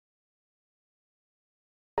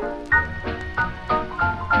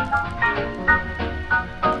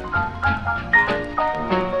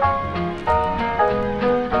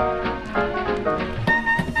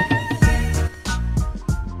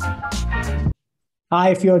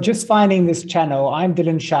Hi, if you're just finding this channel, I'm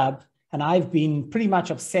Dylan Shub, and I've been pretty much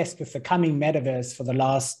obsessed with the coming metaverse for the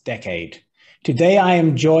last decade. Today, I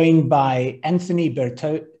am joined by Anthony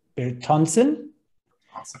Bertoncin.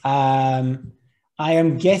 Awesome. I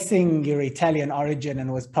am guessing your Italian origin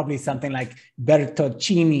and was probably something like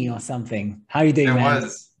Bertoncini or something. How are you doing, It man?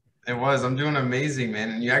 was. It was. I'm doing amazing,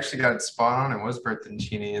 man. And you actually got it spot on. It was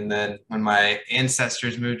Bertoncini. And then when my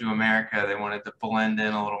ancestors moved to America, they wanted to blend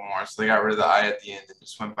in a little more. So they got rid of the I at the end and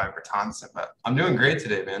just went by Bertoncin. But I'm doing great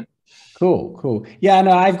today, man. Cool, cool. Yeah,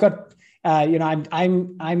 no, I've got,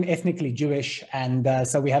 I'm ethnically Jewish, and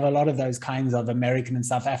so we have a lot of those kinds of American and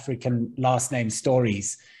South African last name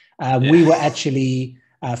stories. We Yeah. were actually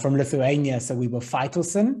from Lithuania, so we were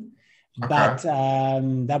Feitelson, Okay. but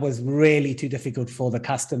that was really too difficult for the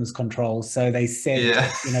customs control. So they said, Yeah.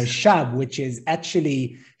 Shub, which is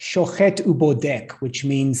actually Shochet Ubodek, which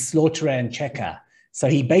means slaughterer and checker. So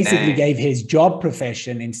he basically Dang. gave his job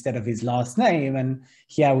profession instead of his last name, and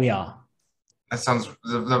here we are. That sounds,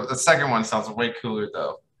 the second one sounds way cooler,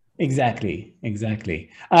 though. Exactly, exactly.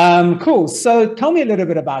 Cool. So tell me a little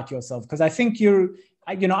bit about yourself, because I think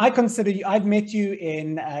I consider you, I've met you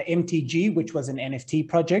in MTG, which was an NFT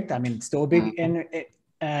project. I mean, it's still a big Mhm.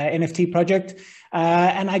 NFT project.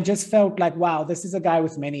 And I just felt like, wow, this is a guy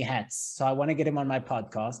with many hats. So I want to get him on my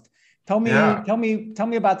podcast. Yeah. Tell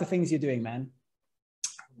me about the things you're doing, man.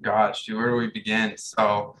 Gosh, dude, where do we begin?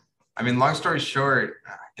 So, I mean, long story short,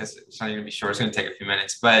 I guess it's not going to be short. It's going to take a few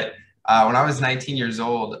minutes. But when I was 19 years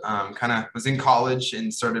old, kind of was in college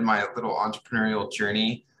and started my little entrepreneurial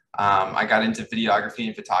journey. I got into videography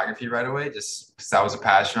and photography right away, just because that was a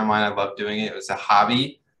passion of mine. I loved doing it. It was a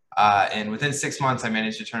hobby. And within 6 months, I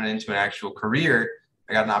managed to turn it into an actual career.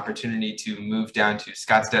 I got an opportunity to move down to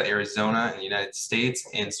Scottsdale, Arizona in the United States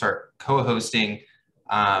and start co-hosting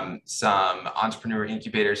some entrepreneur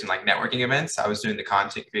incubators and like networking events. I was doing the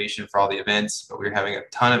content creation for all the events, but we were having a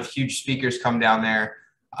ton of huge speakers come down there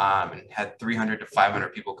and had 300 to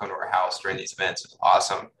 500 people come to our house during these events. It was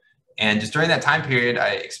awesome. And just during that time period,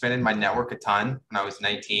 I expanded my network a ton when I was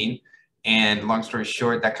 19. And long story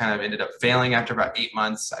short, that kind of ended up failing after about 8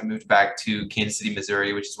 months. I moved back to Kansas City,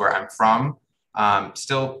 Missouri, which is where I'm from.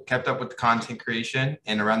 Still kept up with the content creation.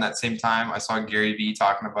 And around that same time, I saw GaryVee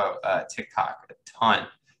talking about TikTok a ton,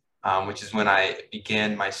 which is when I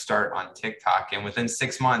began my start on TikTok. And within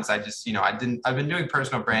 6 months, I just, I've been doing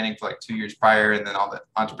personal branding for like 2 years prior and then all the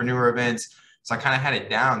entrepreneur events. So I kind of had it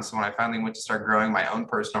down. So when I finally went to start growing my own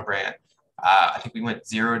personal brand, I think we went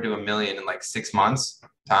 0 to 1 million in like 6 months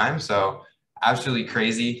time. So absolutely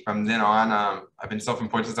crazy. From then on, I've been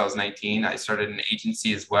self-employed since I was 19. I started an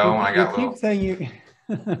agency as well when I You got keep little. saying you,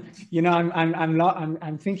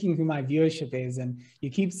 I'm thinking who my viewership is, and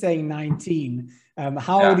you keep saying 19.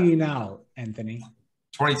 How old are Yeah, you now, Anthony?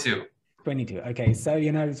 22. 22. Okay, so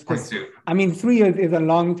because 22. I mean, 3 years is a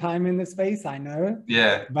long time in the space, I know,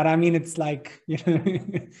 Yeah. but I mean, it's like you're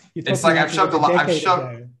It's talking like like it was a I've decade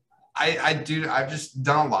shoved, ago. I've just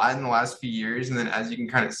done a lot in the last few years. And then as you can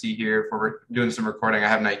kind of see here, if we're doing some recording, I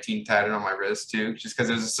have 19 tatted on my wrist too, just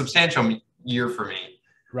because it was a substantial year for me.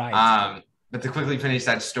 Right. Um, but to quickly finish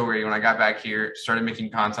that story, when I got back here, started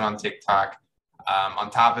making content on TikTok.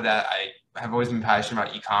 On top of that, I have always been passionate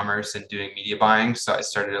about e-commerce and doing media buying. So I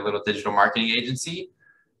started a little digital marketing agency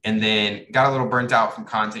and then got a little burnt out from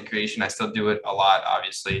content creation. I still do it a lot,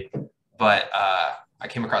 obviously, but I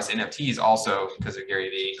came across NFTs also because of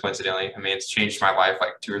GaryVee, coincidentally. I mean, it's changed my life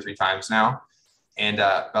like 2 or 3 times now. And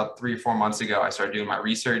about 3 or 4 months ago, I started doing my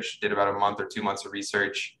research, did about a month or 2 months of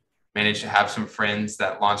research, managed to have some friends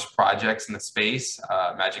that launched projects in the space,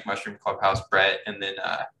 Magic Mushroom Clubhouse, Brett, and then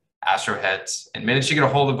Astro Heads, and managed to get a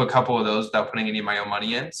hold of a couple of those without putting any of my own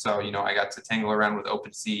money in. So, I got to tangle around with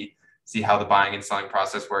OpenSea, see how the buying and selling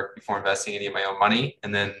process worked before investing any of my own money.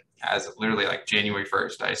 And then as literally like January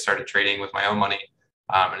 1st, I started trading with my own money.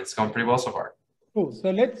 And it's going pretty well so far. Cool.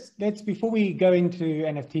 So let's before we go into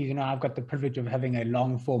NFTs, I've got the privilege of having a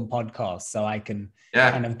long form podcast, so I can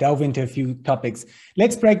kind Yeah. of delve into a few topics.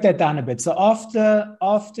 Let's break that down a bit. So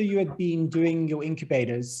after you had been doing your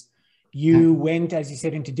incubators, you went, as you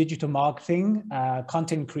said, into digital marketing,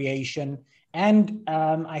 content creation, and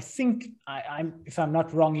I think I'm if I'm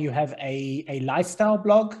not wrong, you have a lifestyle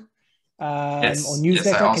blog or Yes. Yes. I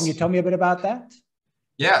newsletter. Can you also, tell me a bit about that?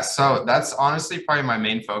 yeah. So that's honestly probably my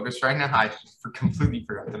main focus right now. I completely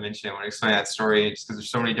forgot to mention it when I explained that story just because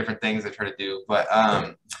there's so many different things I try to do. But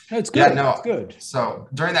No, it's yeah, good. It's no. good. So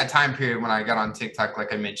during that time period when I got on TikTok,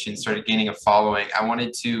 like I mentioned, started gaining a following, I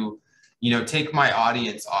wanted to take my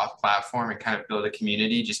audience off platform and kind of build a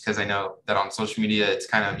community, just because I know that on social media, it's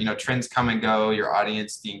kind of, trends come and go. Your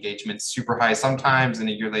audience, the engagement's super high sometimes, and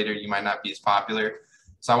a year later, you might not be as popular.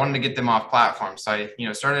 So I wanted to get them off platform. So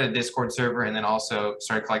I, started a Discord server, and then also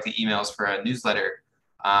started collecting emails for a newsletter.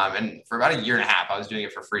 And for about a year and a half, I was doing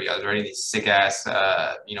it for free. I was writing these sick ass,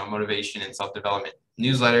 motivation and self-development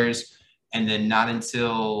newsletters. And then not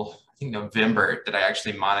until I think November did I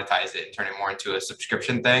actually monetize it and turn it more into a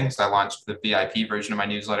subscription thing. So I launched the VIP version of my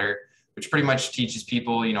newsletter, which pretty much teaches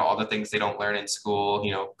people, all the things they don't learn in school,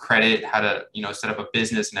 credit, how to, set up a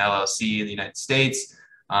business, an LLC in the United States,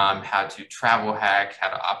 how to travel hack, how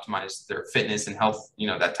to optimize their fitness and health,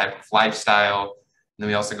 that type of lifestyle. And then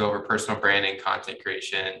we also go over personal branding, content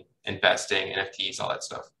creation, investing, NFTs, all that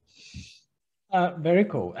stuff. Very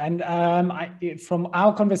cool. And from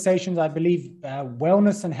our conversations, I believe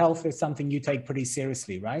wellness and health is something you take pretty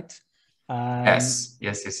seriously, right? Yes,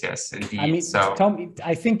 indeed. I mean, so Tom,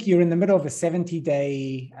 I think you're in the middle of a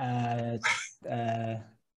 70-day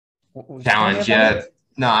challenge. Yeah.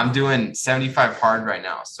 No, I'm doing 75 hard right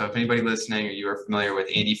now. So if anybody listening or you are familiar with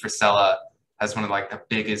Andy Frisella, has one of like the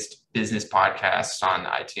biggest business podcasts on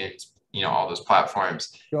iTunes, all those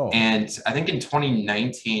platforms. Sure. And I think in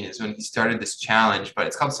 2019 is when he started this challenge, but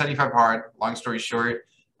it's called 75 Hard. Long story short,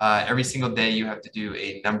 every single day you have to do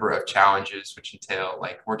a number of challenges, which entail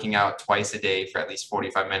like working out twice a day for at least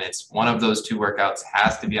 45 minutes. One of those two workouts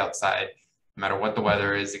has to be outside, no matter what the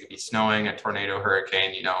weather is. It could be snowing, a tornado,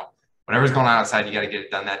 hurricane, whatever's going on outside, you got to get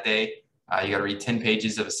it done that day. You got to read 10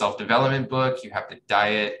 pages of a self-development book. You have to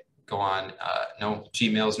diet, go on no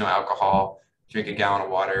cheat meals, no alcohol, drink a gallon of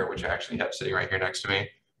water, which I actually have sitting right here next to me,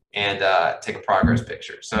 and take a progress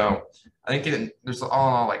picture. So I think there's all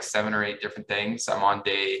in all like 7 or 8 different things. I'm on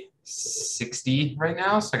day 60 right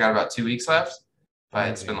now, so I got about 2 weeks left, but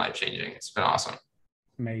It's been life-changing. It's been awesome.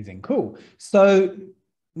 Amazing. Cool. So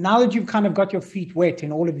now that you've kind of got your feet wet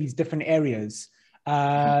in all of these different areas,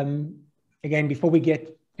 again, before we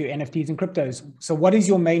get to NFTs and cryptos, so what is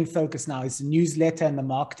your main focus now? Is the newsletter and the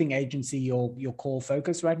marketing agency your core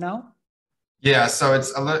focus right now? Yeah, so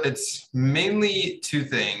it's mainly 2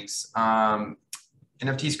 things.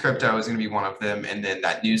 NFTs crypto is going to be one of them, and then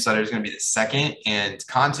that newsletter is going to be the second. And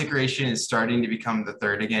content creation is starting to become the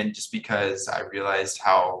third again, just because I realized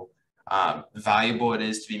how valuable it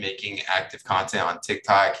is to be making active content on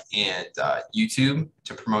TikTok and YouTube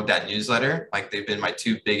to promote that newsletter. Like they've been my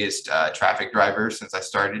 2 biggest traffic drivers since I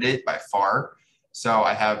started it by far. So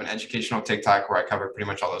I have an educational TikTok where I cover pretty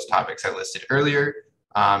much all those topics I listed earlier.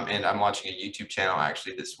 And I'm launching a YouTube channel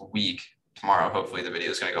actually this week. Tomorrow, hopefully the video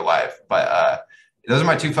is going to go live. But those are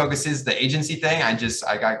my 2 focuses. The agency thing, I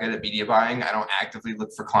got good at media buying. I don't actively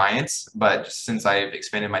look for clients, but just since I've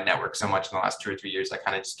expanded my network so much in the last 2 or 3 years, I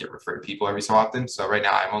kind of just get referred people every so often. So right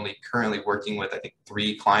now I'm only currently working with, I think,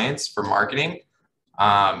 3 clients for marketing.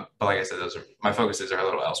 But like I said, my focuses are a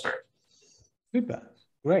little elsewhere. Super.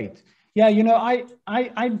 Great. Yeah,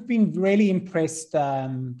 I've been really impressed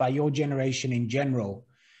by your generation in general.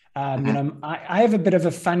 I have a bit of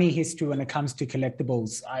a funny history when it comes to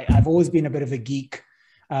collectibles. I've always been a bit of a geek.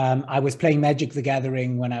 I was playing Magic the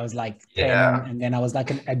Gathering when I was like 10, and then I was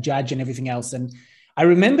like a judge and everything else. And I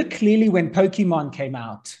remember clearly when Pokemon came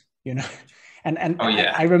out, and oh,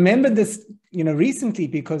 yeah. I remember this, recently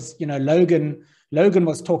because, Logan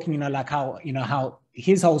was talking, like how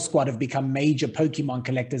his whole squad have become major Pokemon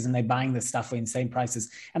collectors and they're buying this stuff for insane prices.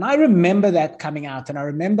 And I remember that coming out, and I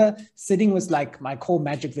remember sitting with like my core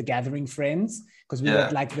Magic the Gathering friends, because we were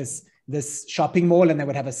at like this shopping mall and they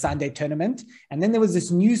would have a Sunday tournament. And then there was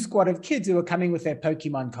this new squad of kids who were coming with their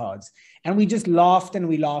Pokemon cards, and we just laughed and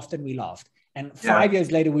we laughed and we laughed. And 5 years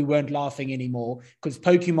later, we weren't laughing anymore because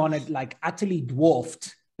Pokemon had like utterly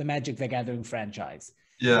dwarfed the Magic the Gathering franchise.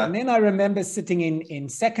 Yeah. And then I remember sitting in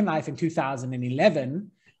Second Life in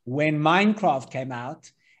 2011 when Minecraft came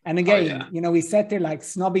out. And again, we sat there like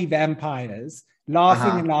snobby vampires,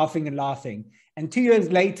 laughing and laughing and laughing. And 2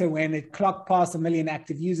 years later, when it clocked past 1 million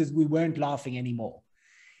active users, we weren't laughing anymore.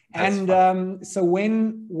 So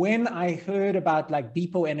when I heard about like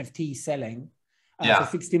Beeple NFT selling for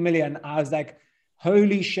 60 million, I was like,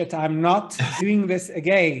 holy shit, I'm not doing this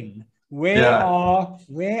again. Where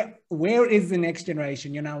is the next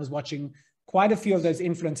generation? I was watching quite a few of those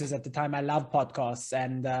influencers at the time. I love podcasts,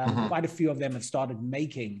 and quite a few of them have started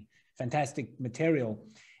making fantastic material.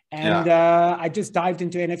 And I just dived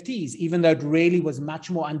into NFTs, even though it really was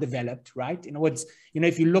much more undeveloped, right? In other words,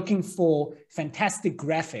 if you're looking for fantastic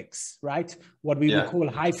graphics, right? What we would call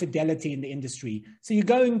high fidelity in the industry. So you're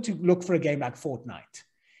going to look for a game like Fortnite.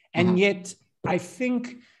 And yet I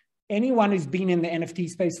think anyone who's been in the NFT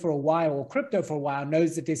space for a while or crypto for a while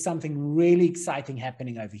knows that there's something really exciting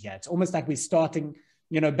happening over here. It's almost like we're starting,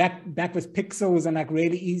 back with pixels and like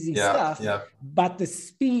really easy stuff. Yeah. But the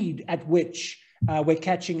speed at which we're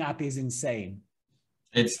catching up is insane.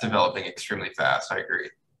 It's developing extremely fast. I agree.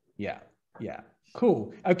 Yeah.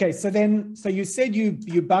 Cool. Okay. So you said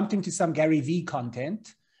you bumped into some GaryVee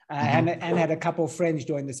content and had a couple of friends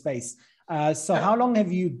join the space. How long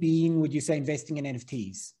have you been, would you say, investing in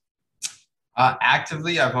NFTs?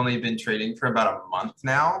 Actively, I've only been trading for about a month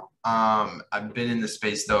now. I've been in the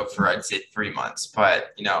space though for, I'd say, 3 months,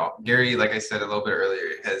 but Gary, like I said a little bit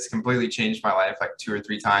earlier, has completely changed my life like 2 or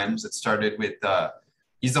 3 times. It started with,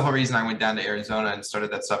 he's the whole reason I went down to Arizona and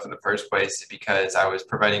started that stuff in the first place, because I was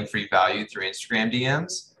providing free value through Instagram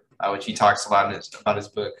DMs, which he talks a lot about his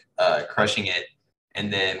book, Crushing It.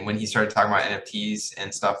 And then when he started talking about NFTs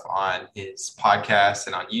and stuff on his podcast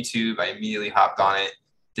and on YouTube, I immediately hopped on it,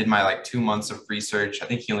 did my like 2 months of research. I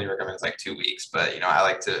think he only recommends like 2 weeks, but I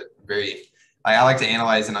like to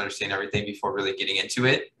analyze and understand everything before really getting into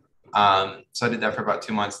it. So I did that for about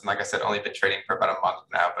 2 months. And like I said, only been trading for about a month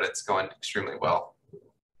now, but it's going extremely well.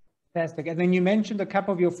 Fantastic. And then you mentioned a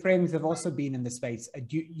couple of your friends have also been in the space.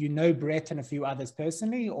 Do you know Brett and a few others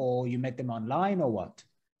personally, or you met them online, or what?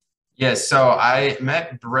 Yes. So I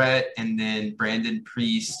met Brett and then Brandon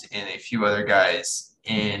Priest and a few other guys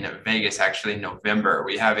in Vegas, actually in November.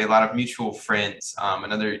 We have a lot of mutual friends.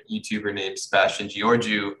 Another YouTuber named Sebastian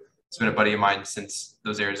Giorgio has been a buddy of mine since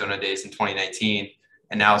those Arizona days in 2019.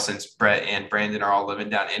 And now since Brett and Brandon are all living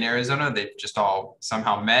down in Arizona, they've just all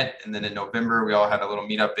somehow met. And then in November, we all had a little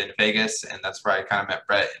meetup in Vegas. And that's where I kind of met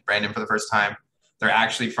Brett and Brandon for the first time. They're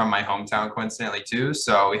actually from my hometown, coincidentally, too.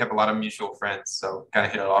 So we have a lot of mutual friends. So kind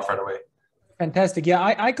of hit it off right away. Fantastic. Yeah,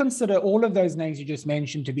 I consider all of those names you just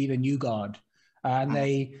mentioned to be the new guard. And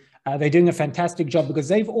they're doing a fantastic job because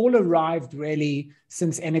they've all arrived really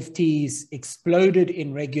since NFTs exploded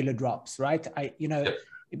in regular drops, right?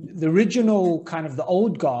 The original kind of the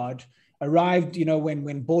old guard arrived,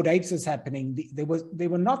 when Bored Apes was happening, there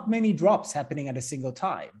were not many drops happening at a single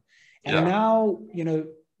time. And now,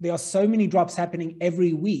 there are so many drops happening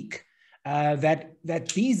every week that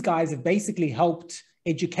these guys have basically helped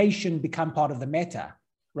education become part of the meta,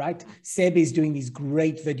 right? Seb is doing these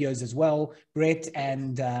great videos as well. Brett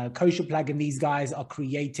and Kosher Plug and these guys are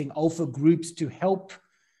creating alpha groups to help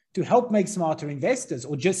make smarter investors,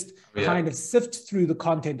 or just kind of sift through the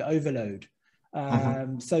content overload.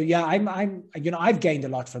 So yeah, I've gained a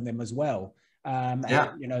lot from them as well. And,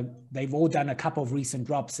 they've all done a couple of recent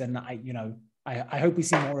drops, and I hope we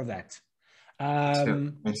see more of that.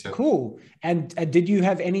 Me too. Cool. And did you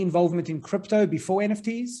have any involvement in crypto before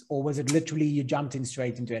NFTs, or was it literally you jumped in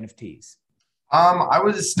straight into NFTs? I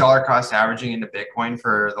was dollar cost averaging into Bitcoin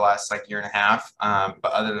for the last like year and a half.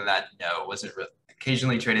 But other than that, no, it wasn't really.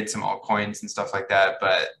 Occasionally traded some altcoins and stuff like that,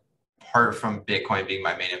 but apart from Bitcoin being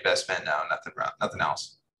my main investment, no, nothing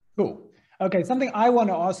else. Cool. Okay, something I want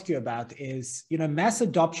to ask you about is, mass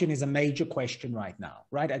adoption is a major question right now,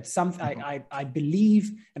 right? It's I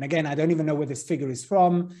believe, and again, I don't even know where this figure is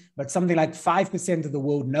from, but something like 5% of the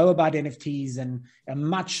world know about NFTs, and a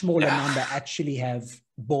much smaller number actually have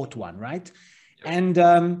bought one, right? And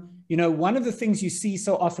one of the things you see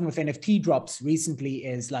so often with NFT drops recently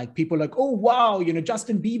is like people like, oh, wow,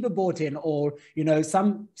 Justin Bieber bought in, or,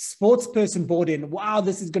 some sports person bought in. Wow,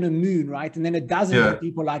 this is going to moon, right? And then it doesn't, and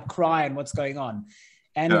people like cry and what's going on.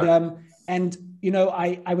 And,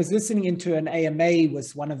 I was listening into an AMA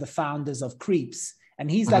with one of the founders of Creeps, and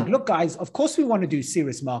he's like, look, guys, of course we want to do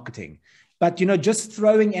serious marketing, but, just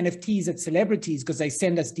throwing NFTs at celebrities because they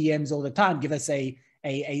send us DMs all the time, give us a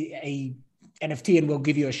NFT and we'll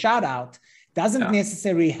give you a shout out, doesn't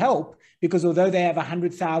necessarily help, because although they have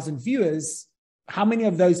 100,000 viewers, how many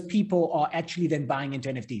of those people are actually then buying into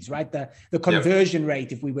NFTs, right? The conversion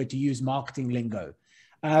rate, if we were to use marketing lingo.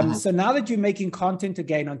 So now that you're making content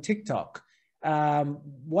again on TikTok,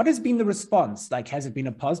 what has been the response? Like, has it been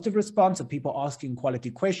a positive response? Are people asking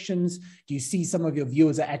quality questions? Do you see some of your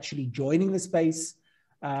viewers are actually joining the space?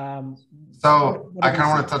 So I kind of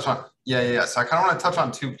want to touch on, So I kind of want to touch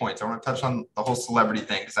on 2 points. I want to touch on the whole celebrity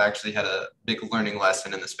thing, because I actually had a big learning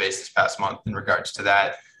lesson in the space this past month in regards to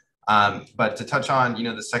that. But to touch on,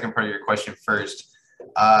 the second part of your question first,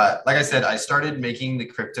 like I said, I started making the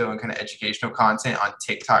crypto and kind of educational content on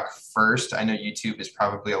TikTok first. I know YouTube is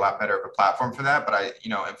probably a lot better of a platform for that, but I,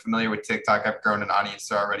 am familiar with TikTok. I've grown an audience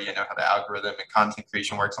there already. I know how the algorithm and content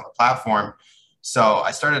creation works on the platform. So I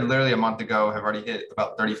started literally a month ago, have already hit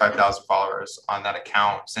about 35,000 followers on that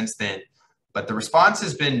account since then. But the response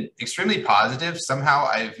has been extremely positive. Somehow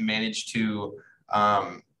I've managed to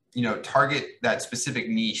target that specific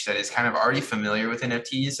niche that is kind of already familiar with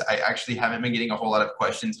NFTs. I actually haven't been getting a whole lot of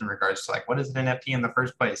questions in regards to like, what is an NFT in the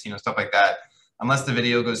first place? Stuff like that, unless the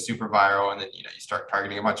video goes super viral and then, you start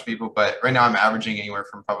targeting a bunch of people. But right now I'm averaging anywhere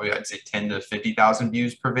from probably, I'd say 10 to 50,000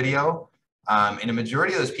 views per video. And a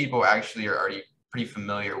majority of those people actually are already pretty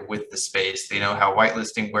familiar with the space. They know how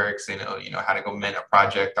whitelisting works. They know, how to go mint a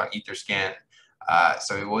project on Etherscan.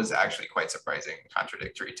 So it was actually quite surprising,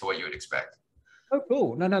 contradictory to what you would expect. Oh,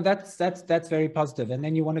 cool. No, that's very positive. And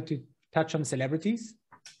then you wanted to touch on celebrities?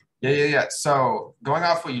 Yeah. So going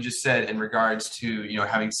off what you just said in regards to,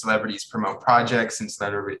 having celebrities promote projects and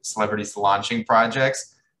celebrities launching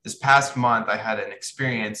projects, this past month, I had an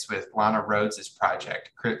experience with Lana Rhodes' project,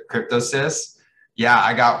 CryptoSys. Yeah,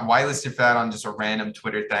 I got whitelisted for that on just a random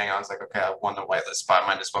Twitter thing. I was like, okay, I won the whitelist spot.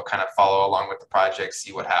 Might as well kind of follow along with the project,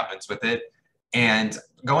 see what happens with it. And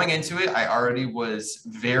going into it, I already was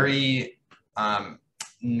very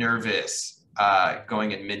nervous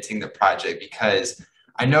going and minting the project, because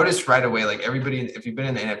I noticed right away, like everybody, if you've been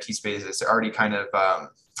in the NFT space, it's already kind of, a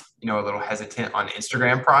little hesitant on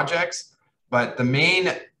Instagram projects. But the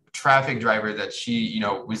main traffic driver that she,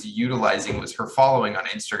 was utilizing was her following on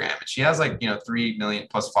Instagram. And she has like, 3 million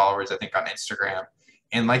plus followers, I think, on Instagram.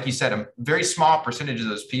 And like you said, a very small percentage of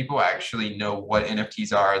those people actually know what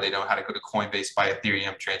NFTs are. They know how to go to Coinbase, buy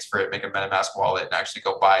Ethereum, transfer it, make a MetaMask wallet, and actually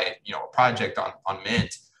go buy, a project on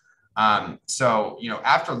Mint. So,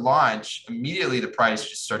 after launch, immediately the price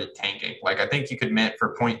just started tanking. Like I think you could mint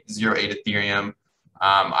for 0.08 Ethereum.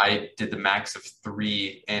 I did the max of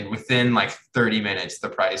 3, and within like 30 minutes, the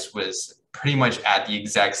price was pretty much at the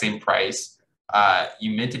exact same price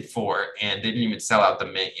you minted for, and they didn't even sell out the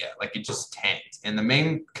mint yet. Like it just tanked. And the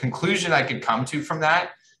main conclusion I could come to from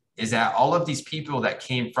that is that all of these people that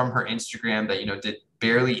came from her Instagram that, did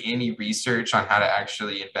barely any research on how to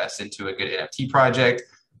actually invest into a good NFT project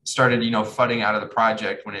started, flooding out of the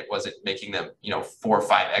project when it wasn't making them, 4 or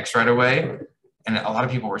 5x right away. And a lot of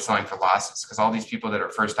people were selling for losses, because all these people that are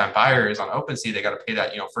first-time buyers on OpenSea, they got to pay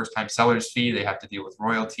that, first-time seller's fee. They have to deal with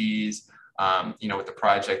royalties, with the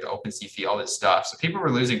project, the OpenSea fee, all this stuff. So people were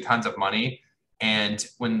losing tons of money. And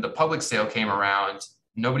when the public sale came around,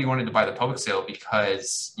 nobody wanted to buy the public sale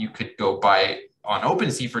because you could go buy on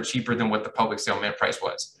OpenSea for cheaper than what the public sale mint price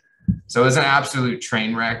was. So it was an absolute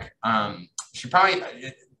train wreck. She probably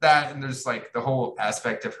that, and there's like the whole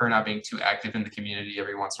aspect of her not being too active in the community.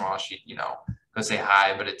 Every once in a while, she'd, go say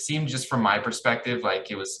hi, but it seemed, just from my perspective, like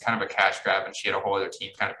it was kind of a cash grab, and she had a whole other team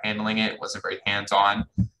kind of handling it. It wasn't very hands-on.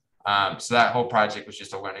 So that whole project was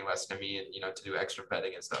just a learning lesson to me, and, to do extra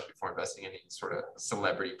vetting and stuff before investing in any sort of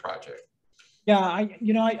celebrity project. Yeah,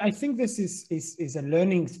 I think this is a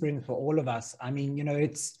learning experience for all of us. I mean,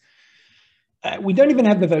 it's, we don't even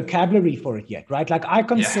have the vocabulary for it yet, right? Like I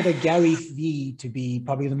consider GaryVee to be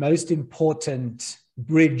probably the most important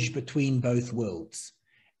bridge between both worlds.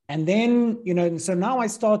 And then, so now I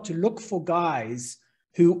start to look for guys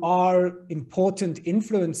who are important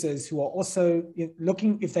influencers who are also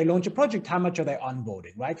looking, if they launch a project, how much are they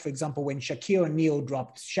onboarding, right? For example, when Shaquille O'Neal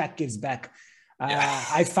dropped Shaq Gives Back,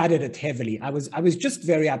 I fudded it heavily. I was just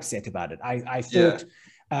very upset about it. I thought,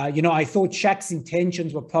 I thought Shaq's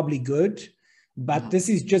intentions were probably good, but this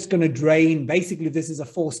is just going to drain. Basically, this is a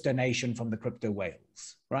forced donation from the crypto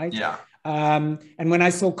whales, right? Yeah. And when I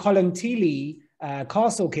saw Colin Teeley,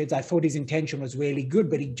 Castle Kids, I thought his intention was really good,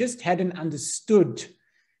 but he just hadn't understood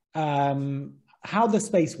how the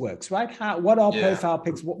space works, right? What are profile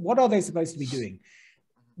pics? What are they supposed to be doing?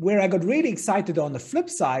 Where I got really excited on the flip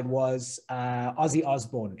side was Ozzy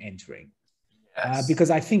Osbourne entering, because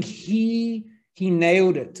I think he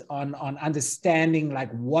nailed it on understanding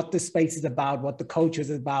like what the space is about, what the culture is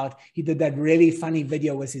about. He did that really funny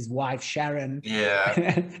video with his wife, Sharon.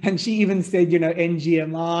 Yeah. And she even said,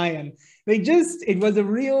 NGMI. And it was a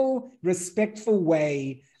real respectful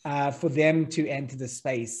way for them to enter the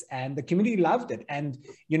space. And the community loved it. And,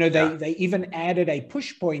 they even added a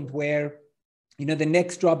push point where, the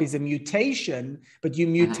next drop is a mutation, but you're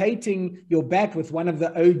mutating your bat with one of the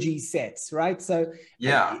OG sets, right? So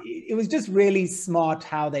it was just really smart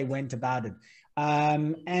how they went about it.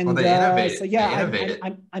 And they innovated.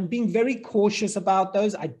 So I'm being very cautious about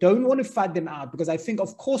those. I don't want to fud them out, because I think,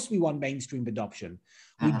 of course, we want mainstream adoption.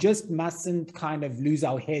 We just mustn't kind of lose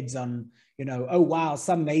our heads on, oh, wow,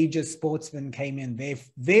 some major sportsman came in.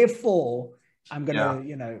 Therefore, I'm going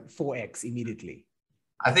to, 4X immediately.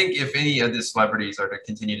 I think if any of the celebrities are to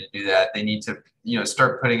continue to do that, they need to,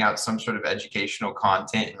 start putting out some sort of educational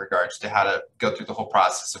content in regards to how to go through the whole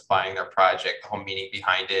process of buying their project, the whole meaning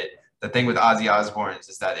behind it, the thing with Ozzy Osbourne's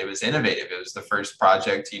is that it was innovative. It was the first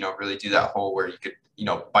project to, really do that whole where you could,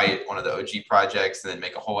 bite one of the OG projects and then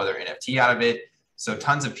make a whole other NFT out of it. So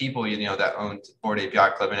tons of people, that owned Bored Ape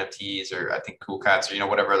Yacht Club NFTs, or I think Cool Cats, or,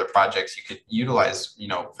 whatever other projects you could utilize,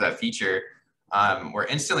 for that feature, we're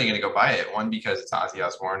instantly going to go buy it. One, because it's Ozzy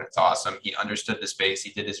Osbourne. It's awesome. He understood the space.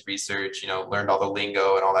 He did his research, learned all the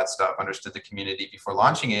lingo and all that stuff, understood the community before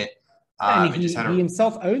launching it. And he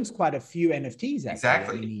himself owns quite a few NFTs. Actually.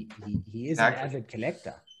 Exactly. I mean, he is an avid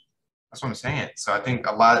collector. That's what I'm saying. So I think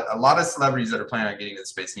a lot of celebrities that are planning on getting into the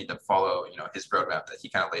space need to follow, his roadmap that he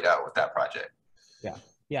kind of laid out with that project. Yeah.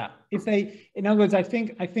 Yeah. In other words, I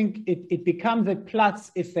think it becomes a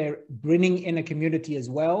plus if they're bringing in a community as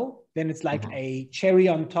well. Then it's like a cherry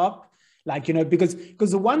on top, because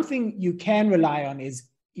the one thing you can rely on is,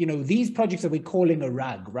 these projects that we're calling a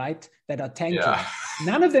rug, right? That are tanking. Yeah.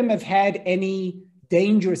 None of them have had any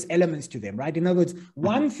dangerous elements to them, right? In other words,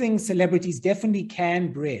 one thing celebrities definitely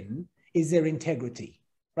can bring is their integrity,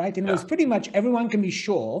 right? In other words, pretty much everyone can be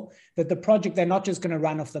sure that the project, they're not just going to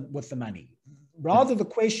run off with the money. Rather, the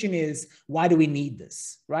question is, why do we need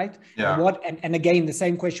this, right? Yeah. And again, the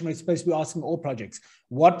same question we're supposed to be asking all projects.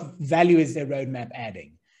 What value is their roadmap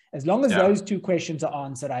adding? As long as those two questions are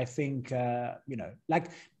answered, I think,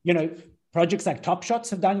 projects like Top Shots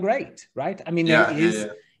have done great, right? I mean, there is,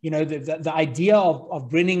 the idea of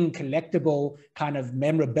bringing collectible kind of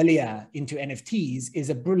memorabilia into NFTs is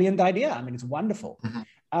a brilliant idea. I mean, it's wonderful.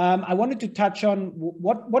 I wanted to touch on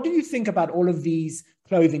what do you think about all of these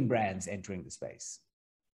clothing brands entering the space?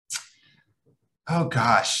 Oh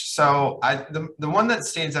gosh. So the one that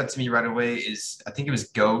stands out to me right away is, I think it was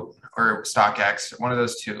GOAT or StockX, one of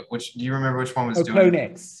those two. Which, do you remember which one was doing?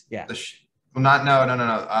 CloneX, yeah. The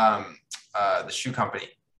shoe company.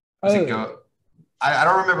 Was it GOAT? I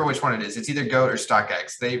don't remember which one it is. It's either GOAT or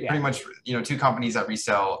StockX. They pretty much, two companies that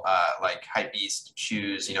resell like hypebeast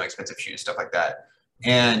shoes, expensive shoes, stuff like that.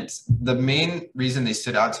 And the main reason they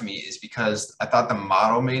stood out to me is because I thought the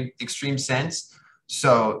model made extreme sense.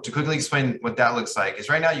 So to quickly explain what that looks like is,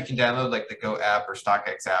 right now you can download like the GOAT app or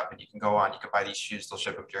StockX app, and you can go on, you can buy these shoes, they'll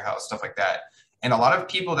ship them to your house, stuff like that. And a lot of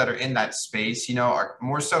people that are in that space, are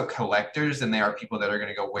more so collectors than they are people that are going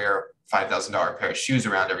to go wear $5,000 pair of shoes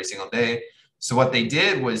around every single day. So what they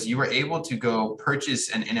did was, you were able to go purchase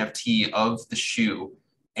an NFT of the shoe.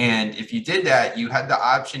 And if you did that, you had the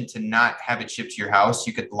option to not have it shipped to your house.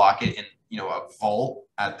 You could lock it in, a vault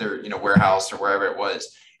at their, warehouse or wherever it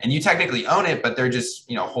was. And you technically own it, but they're just,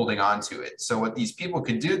 holding on to it. So what these people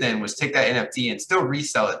could do then was take that NFT and still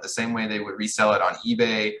resell it the same way they would resell it on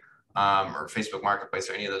eBay or Facebook Marketplace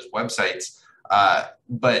or any of those websites.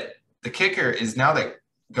 But the kicker is, now that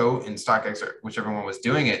GOAT and StockX, or whichever one was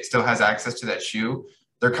doing it, still has access to that shoe,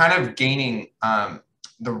 they're kind of gaining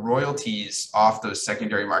the royalties off those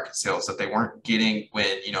secondary market sales that they weren't getting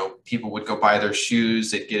when, people would go buy their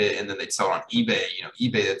shoes, they'd get it, and then they'd sell it on eBay.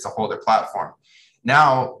 eBay, that's a whole other platform.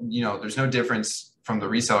 Now, there's no difference from the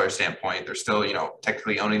reseller standpoint. They're still,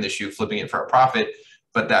 technically owning the shoe, flipping it for a profit,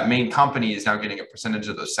 but that main company is now getting a percentage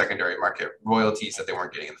of those secondary market royalties that they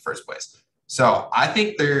weren't getting in the first place. So I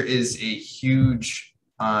think there is a huge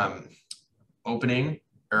opening,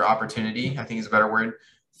 or opportunity, I think is a better word,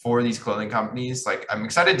 for these clothing companies. Like, I'm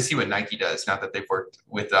excited to see what Nike does now that they've worked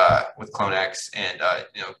with CloneX and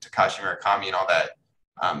Takashi Murakami and all that.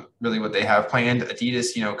 Really what they have planned.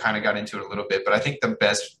 Adidas, kind of got into it a little bit, but I think the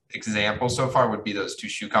best example so far would be those two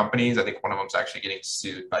shoe companies. I think one of them's actually getting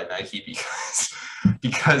sued by Nike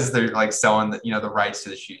because they're like selling the rights to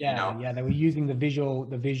the shoe. Yeah, they were using the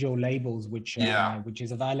visual labels, which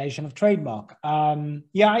is a violation of trademark.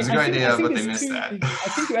 It's a good idea, but they missed that. I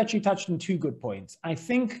think you actually touched on two good points. I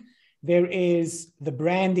think there is the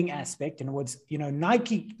branding aspect. In other words,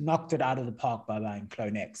 Nike knocked it out of the park by buying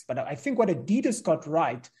CloneX. But I think what Adidas got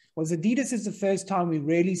right was, Adidas is the first time we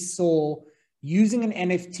really saw using an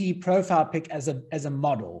NFT profile pic as a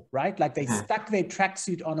model, right? Like, they stuck their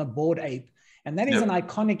tracksuit on a Bored Ape. And that is an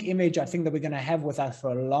iconic image, I think, that we're going to have with us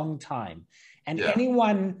for a long time. And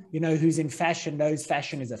anyone, who's in fashion knows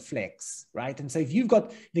fashion is a flex, right? And so if you've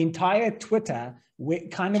got the entire Twitter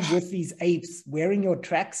kind of with these apes wearing your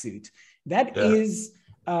tracksuit, that is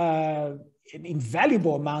an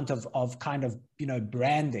invaluable amount of kind of,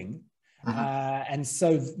 branding. And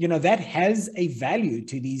so, that has a value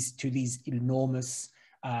to these enormous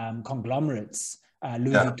conglomerates,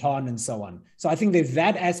 Louis Vuitton and so on. So I think there's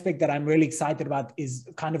that aspect that I'm really excited about, is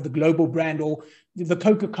kind of the global brand, or the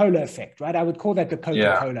Coca-Cola effect, right? I would call that the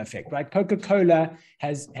Coca-Cola effect, right? Coca-Cola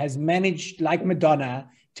has managed, like Madonna,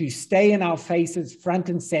 to stay in our faces front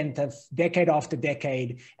and center, decade after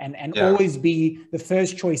decade, and always be the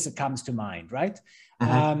first choice that comes to mind, right?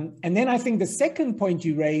 And then I think the second point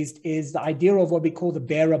you raised is the idea of what we call the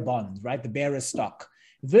bearer bond, right? The bearer stock.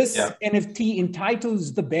 This NFT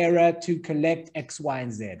entitles the bearer to collect X, Y,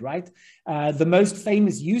 and Z, right? The most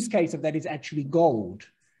famous use case of that is actually gold.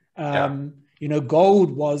 You know,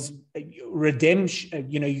 gold was redemption.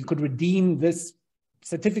 You know, you could redeem this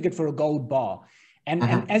certificate for a gold bar. And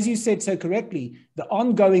as you said so correctly, the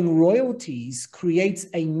ongoing royalties creates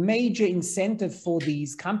a major incentive for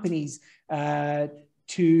these companies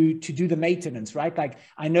to do the maintenance, right? Like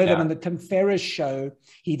I know that on the Tim Ferriss show,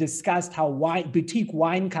 he discussed how boutique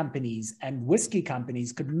wine companies and whiskey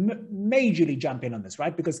companies could majorly jump in on this,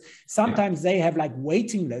 right? Because sometimes they have like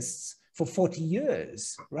waiting lists for 40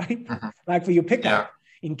 years, right? Like for your pickup.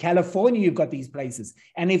 In California, you've got these places.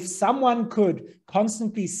 And if someone could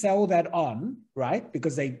constantly sell that on, right?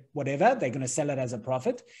 Because they're going to sell it as a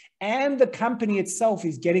profit. And the company itself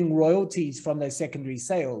is getting royalties from those secondary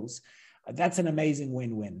sales. That's an amazing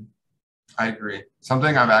win-win. I agree.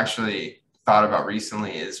 Something I've actually thought about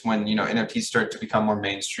recently is when, you know, NFTs start to become more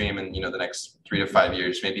mainstream in, you know, the next 3 to 5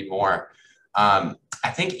 years, maybe more. I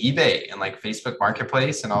think eBay and like Facebook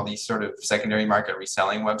Marketplace and all these sort of secondary market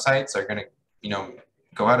reselling websites are going to, you know,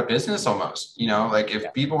 go out of business almost. You know, like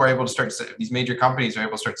if people were able to start, these major companies are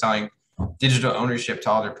able to start selling digital ownership to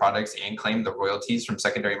all their products and claim the royalties from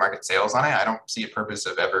secondary market sales on it, I don't see a purpose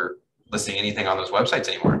of ever listing anything on those websites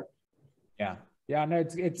anymore. Yeah, no,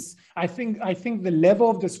 it's. I think the level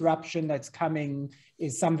of disruption that's coming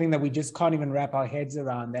is something that we just can't even wrap our heads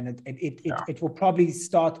around, and it will probably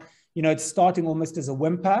start. You know, it's starting almost as a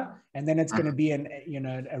whimper, and then it's going to be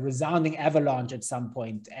a resounding avalanche at some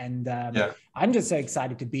point. And I'm just so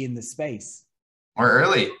excited to be in the space. We're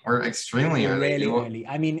early. We're extremely early. Really early.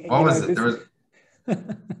 I mean, what was it? I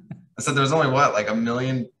said there was only like 1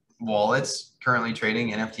 million wallets currently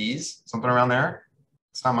trading NFTs, something around there.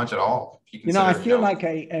 It's not much at all. You know, I feel like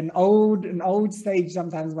an old stage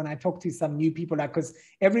sometimes when I talk to some new people, like, because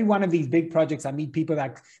every one of these big projects, I meet people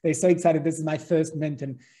like they're so excited. This is my first mint,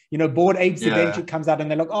 and you know, Bored Apes Adventure comes out, and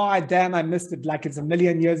they're like, "Oh, damn, I missed it! Like it's 1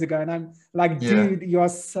 million years ago." And I'm like, "Dude, you are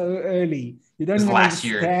so early. You don't even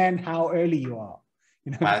understand how early you are."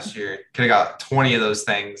 You know? Last year, could have got 20 of those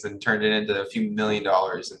things and turned it into a few $1 million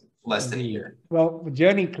in less than a year. Well,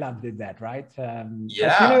 Journey Club did that, right? But, you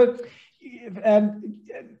know,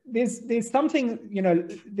 there's something, you know,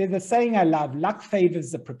 there's a saying I love: luck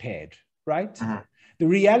favors the prepared, right? The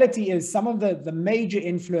reality is some of the major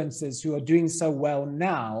influencers who are doing so well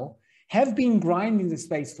now have been grinding the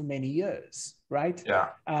space for many years, right?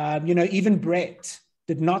 You know, even Brett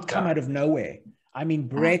did not come out of nowhere. I mean,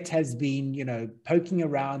 Brett has been, you know, poking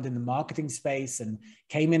around in the marketing space and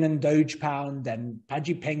came in Doge Pound and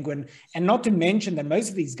Pudgy Penguin. And not to mention that most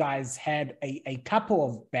of these guys had a couple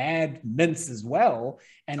of bad mints as well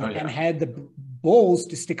and had the balls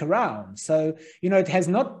to stick around. So, you know, it has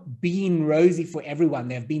not been rosy for everyone.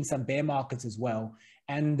 There have been some bear markets as well.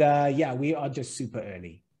 And we are just super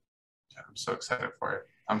early. I'm so excited for it.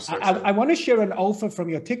 I'm so excited. I want to share an alpha from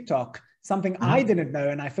your TikTok, something I didn't know,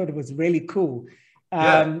 and I thought it was really cool.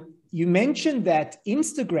 You mentioned that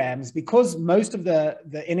Instagrams, because most of the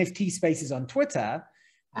NFT space is on Twitter,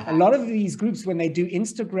 a lot of these groups, when they do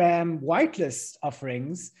Instagram whitelist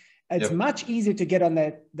offerings, it's much easier to get on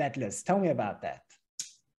that list. Tell me about that.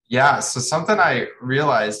 Yeah, so something I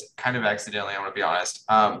realized kind of accidentally, I'm going to be honest.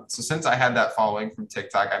 So since I had that following from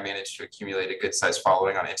TikTok, I managed to accumulate a good size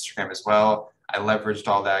following on Instagram as well. I leveraged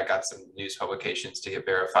all that, got some news publications to get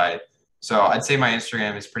verified. So I'd say my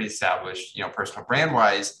Instagram is pretty established, you know, personal brand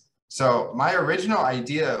wise. So my original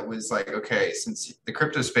idea was like, okay, since the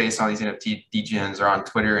crypto space and all these NFT degens are on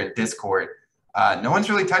Twitter and Discord, no one's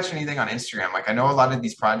really touched anything on Instagram. Like I know a lot of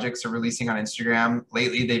these projects are releasing on Instagram.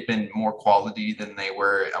 Lately, they've been more quality than they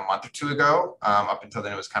were a month or two ago. Up until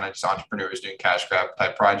then, it was kind of just entrepreneurs doing cash grab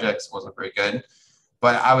type projects. It wasn't very good.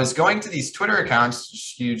 But I was going to these Twitter accounts,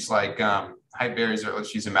 just use like Hype Bears, or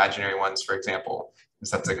let's use imaginary ones, for example.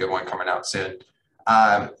 That's a good one coming out soon.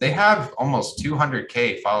 They have almost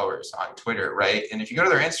 200K followers on Twitter, right? And if you go to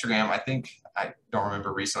their Instagram, I don't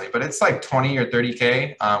remember recently, but it's like 20 or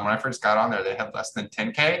 30K. When I first got on there, they had less than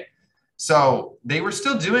 10K. So they were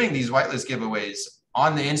still doing these whitelist giveaways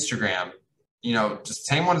on the Instagram, you know, just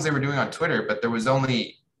same ones they were doing on Twitter, but there was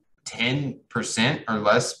only 10% or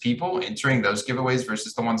less people entering those giveaways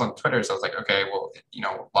versus the ones on Twitter. So I was like, okay, well, you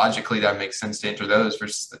know, logically that makes sense to enter those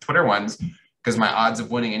versus the Twitter ones, because my odds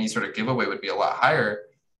of winning any sort of giveaway would be a lot higher.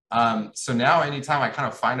 So now anytime I kind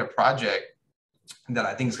of find a project that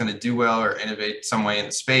I think is going to do well or innovate some way in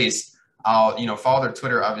the space, I'll, you know, follow their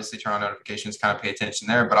Twitter, obviously turn on notifications, kind of pay attention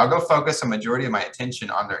there, but I'll go focus a majority of my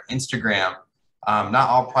attention on their Instagram Not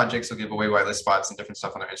all projects will give away whitelist spots and different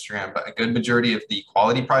stuff on their Instagram, but a good majority of the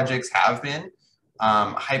quality projects have been.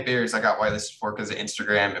 Hype bears I got whitelisted for because of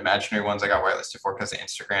Instagram. Imaginary ones I got whitelisted for because of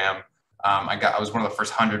Instagram. I was one of the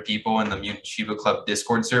first 100 people in the Mutant Shiba Club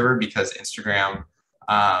Discord server because Instagram.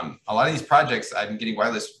 A lot of these projects I've been getting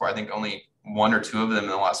whitelisted for. I think only one or two of them in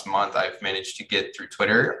the last month I've managed to get through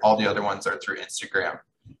Twitter. All the other ones are through Instagram.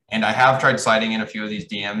 And I have tried sliding in a few of these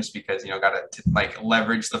DMs because, got to like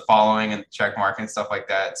leverage the following and check mark and stuff like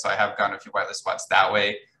that. So I have gotten a few whitelist spots that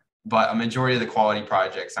way. But a majority of the quality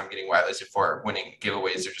projects I'm getting whitelisted for winning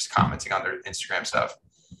giveaways or just commenting on their Instagram stuff.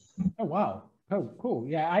 Oh, wow. Oh, cool.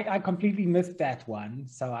 Yeah, I completely missed that one.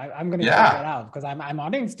 So I'm going to check that out because I'm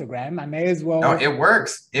on Instagram. I may as well. No, it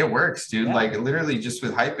works. It works, dude. Yeah. Like literally just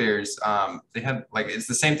with hype bears, they have like, it's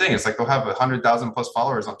the same thing. It's like they'll have 100,000 plus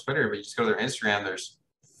followers on Twitter, but you just go to their Instagram, there's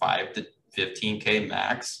 5 to 15K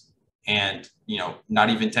max. And, not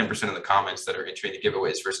even 10% of the comments that are entering the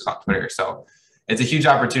giveaways versus on Twitter. So it's a huge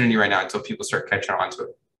opportunity right now until people start catching on to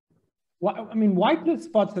it. Well, I mean, whitelist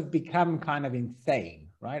spots have become kind of insane,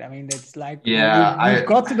 right? I mean, it's like, yeah, we've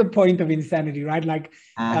got to the point of insanity, right? Like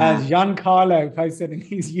Giancarlo posted in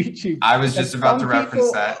his YouTube. I was just about to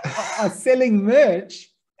reference that. Are selling merch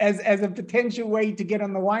as a potential way to get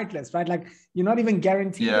on the whitelist, right? Like you're not even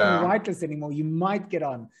guaranteed on the whitelist anymore. You might get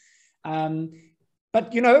on.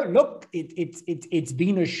 But look, it's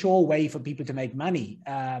been a sure way for people to make money.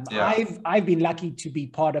 I've been lucky to be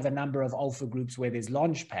part of a number of alpha groups where there's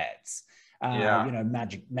launch pads.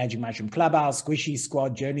 Magic Mushroom Clubhouse, Squishy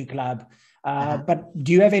Squad, Journey Club. But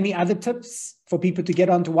do you have any other tips for people to get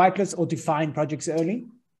onto whitelist or to find projects early?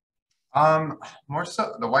 More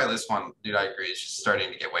so the whitelist one, dude, I agree. It's just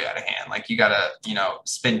starting to get way out of hand. Like you gotta,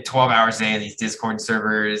 spend 12 hours a day in these Discord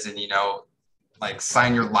servers and, like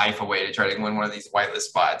sign your life away to try to win one of these whitelist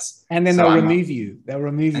spots. And then they'll remove you. They'll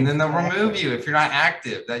remove you. And then they'll remove you if you're not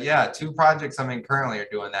active. That 2 projects I'm in currently are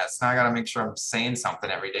doing that. So now I got to make sure I'm saying something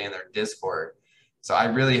every day in their Discord. So I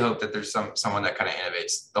really hope that there's someone that kind of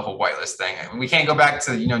innovates the whole whitelist thing. I mean, we can't go back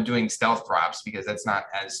to, doing stealth drops because that's not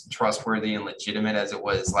as trustworthy and legitimate as it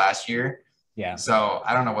was last year. Yeah. So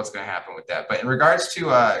I don't know what's going to happen with that. But in regards to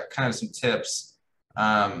kind of some tips,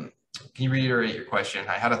 can you reiterate your question?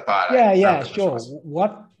 I had a thought. Yeah, sure.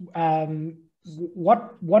 What are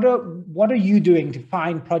you doing to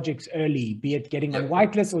find projects early, be it getting on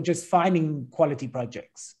whitelist or just finding quality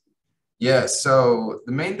projects? Yeah, so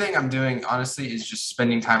the main thing I'm doing, honestly, is just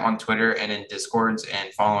spending time on Twitter and in Discords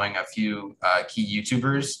and following a few key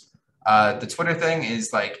YouTubers. The Twitter thing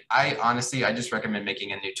is like, I just recommend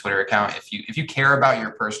making a new Twitter account. If you care about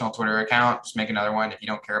your personal Twitter account, just make another one. If you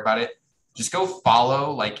don't care about it, just go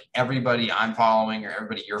follow like everybody I'm following or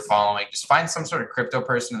everybody you're following. Just find some sort of crypto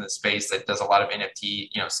person in the space that does a lot of NFT,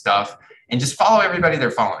 stuff, and just follow everybody they're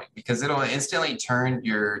following because it'll instantly turn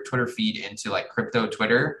your Twitter feed into like crypto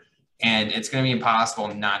Twitter. And it's going to be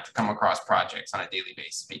impossible not to come across projects on a daily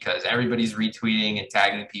basis because everybody's retweeting and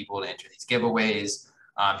tagging people to enter these giveaways.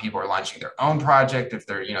 People are launching their own project if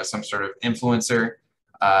they're, some sort of influencer.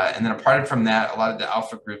 And then apart from that, a lot of the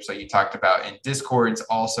alpha groups that you talked about in Discords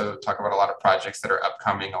also talk about a lot of projects that are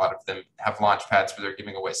upcoming. A lot of them have launch pads where they're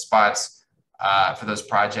giving away spots for those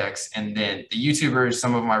projects. And then the YouTubers,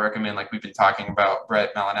 some of them I recommend, like we've been talking about,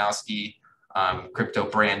 Brett Malinowski, Crypto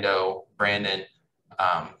Brandon,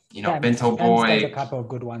 Bento Boy. There's a couple of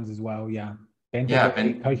good ones as well. Yeah. Bento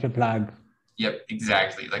Boy, Kosher Plug. Yep,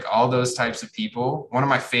 exactly. Like all those types of people. One of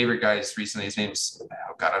my favorite guys recently, his name's, I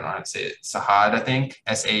don't know how to say it, Sahad, I think,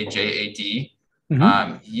 Sajad.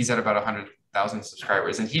 He's at about 100,000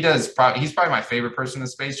 subscribers. And he's probably my favorite person in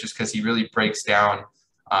the space just because he really breaks down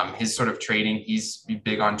his sort of trading. He's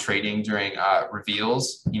big on trading during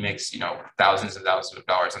reveals. He makes, thousands and thousands of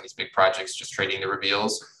dollars on these big projects just trading the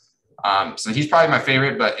reveals. So he's probably my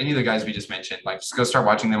favorite, but any of the guys we just mentioned, like just go start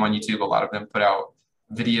watching them on YouTube. A lot of them put out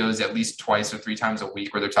videos at least 2 or 3 times a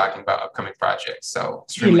week where they're talking about upcoming projects. So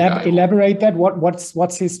elaborate that.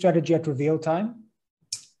 What's his strategy at reveal time?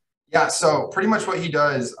 Yeah, so pretty much what he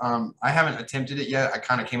does, I haven't attempted it yet. I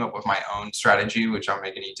kind of came up with my own strategy, which I'll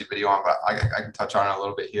make an YouTube video on, but I can touch on it a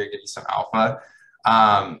little bit here, give you some alpha.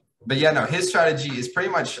 But yeah, no, his strategy is pretty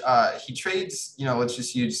much, he trades, let's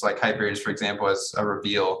just use like Hyperions, for example, as a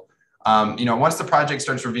reveal. Once the project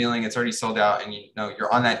starts revealing, it's already sold out and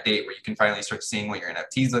you're on that date where you can finally start seeing what your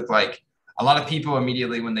NFTs look like. A lot of people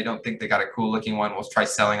immediately, when they don't think they got a cool looking one, will try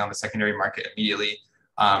selling on the secondary market immediately.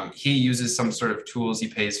 He uses some sort of tools he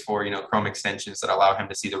pays for, Chrome extensions that allow him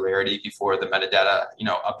to see the rarity before the metadata,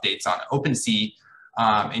 updates on OpenSea.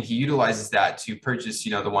 And he utilizes that to purchase,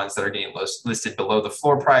 the ones that are getting listed below the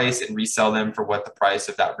floor price and resell them for what the price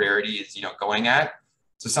of that rarity is, going at.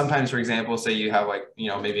 So sometimes, for example, say you have like,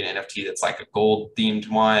 maybe an NFT that's like a gold themed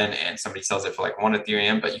one and somebody sells it for like 1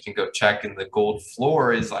 Ethereum, but you can go check and the gold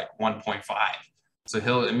floor is like 1.5. So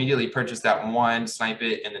he'll immediately purchase that one, snipe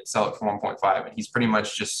it, and then sell it for 1.5. And he's pretty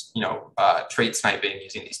much just, trade sniping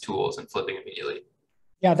using these tools and flipping immediately.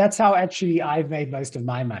 Yeah, that's how actually I've made most of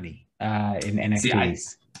my money in NFTs.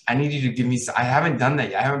 See, I need you to give me, I haven't done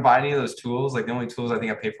that yet. I haven't bought any of those tools. Like the only tools I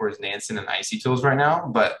think I pay for is Nansen and Icy tools right now.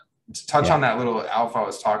 But to touch on that little alpha I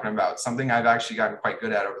was talking about, something I've actually gotten quite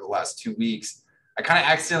good at over the last 2 weeks, I kind of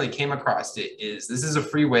accidentally came across it, is this is a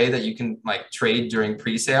free way that you can like trade during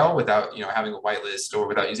pre-sale without, having a whitelist or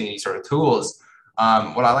without using any sort of tools.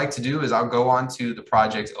 What I like to do is I'll go on to the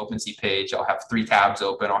project's OpenSea page. I'll have 3 tabs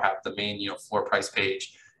open. I'll have the main, floor price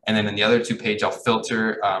page. And then in the other 2 pages, I'll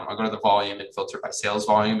filter, I'll go to the volume and filter by sales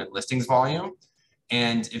volume and listings volume.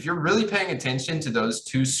 And if you're really paying attention to those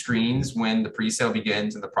 2 screens when the pre-sale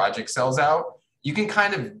begins and the project sells out, you can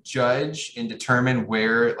kind of judge and determine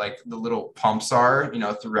where like the little pumps are,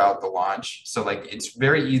 throughout the launch. So like, it's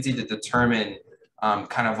very easy to determine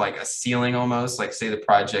kind of like a ceiling almost, like say the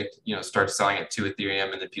project, starts selling at 2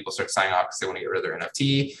 Ethereum and then people start signing off because they want to get rid of their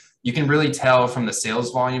NFT. You can really tell from the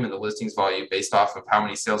sales volume and the listings volume based off of how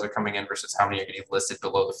many sales are coming in versus how many are getting listed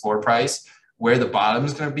below the floor price, where the bottom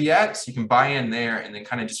is going to be at. So you can buy in there and then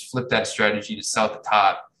kind of just flip that strategy to sell at the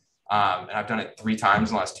top. And I've done it 3 times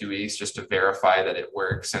in the last 2 weeks just to verify that it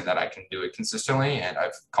works and that I can do it consistently. And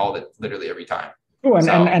I've called it literally every time. Oh,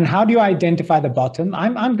 and how do you identify the bottom?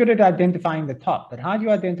 I'm good at identifying the top, but how do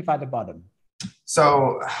you identify the bottom?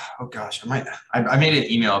 So, oh gosh, I made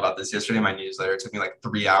an email about this yesterday in my newsletter. It took me like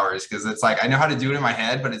 3 hours because it's like, I know how to do it in my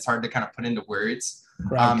head, but it's hard to kind of put into words.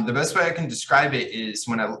 Right. The best way I can describe it is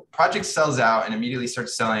when a project sells out and immediately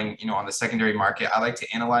starts selling, on the secondary market, I like to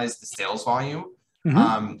analyze the sales volume.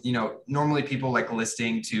 Mm-hmm. Normally people like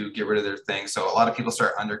listing to get rid of their thing. So a lot of people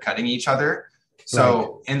start undercutting each other.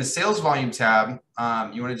 So in the sales volume tab,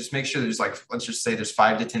 you want to just make sure there's like, let's just say there's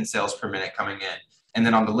 5 to 10 sales per minute coming in. And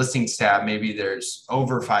then on the listings tab, maybe there's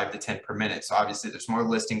over 5 to 10 per minute. So obviously there's more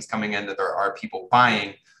listings coming in that there are people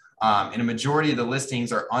buying. And a majority of the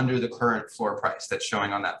listings are under the current floor price that's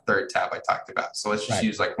showing on that 3rd tab I talked about. So let's just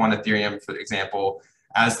use like 1 Ethereum, for example,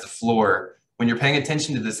 as the floor. When you're paying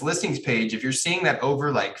attention to this listings page, if you're seeing that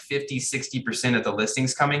over like 50, 60% of the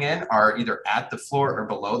listings coming in are either at the floor or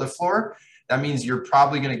below the floor, that means you're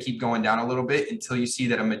probably going to keep going down a little bit until you see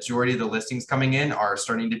that a majority of the listings coming in are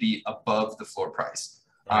starting to be above the floor price.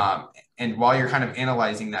 And while you're kind of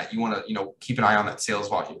analyzing that, you want to, keep an eye on that sales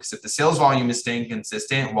volume, because if the sales volume is staying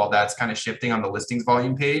consistent while that's kind of shifting on the listings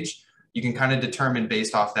volume page, you can kind of determine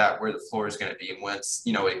based off that where the floor is going to be. And once,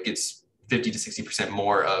 it gets 50 to 60%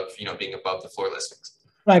 more of, being above the floor listings.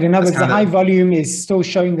 Right. In other words, the high volume is still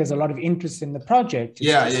showing there's a lot of interest in the project.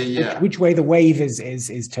 It's which way the wave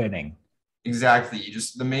is turning. Exactly.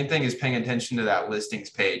 The main thing is paying attention to that listings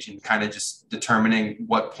page and kind of just determining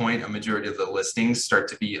what point a majority of the listings start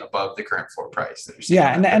to be above the current floor price.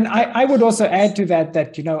 And I would also add to that,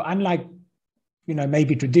 unlike,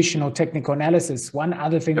 maybe traditional technical analysis, one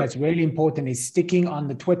other thing that's really important is sticking on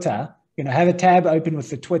the Twitter, have a tab open with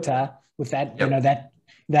the Twitter with that,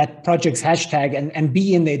 that project's hashtag and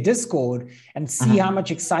be in their Discord and see how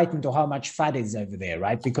much excitement or how much FUD is over there,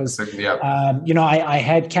 right? Because, I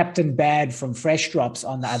had Captain Bad from Fresh Drops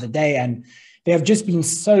on the other day, and there have just been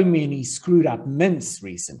so many screwed up mints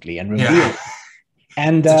recently and revealed.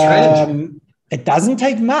 And it doesn't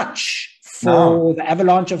take much for the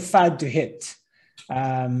avalanche of FUD to hit,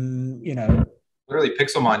 Literally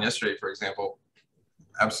Pixelmon yesterday, for example,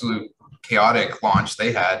 absolute chaotic launch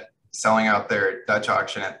they had, selling out their Dutch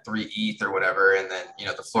auction at 3 ETH or whatever. And then,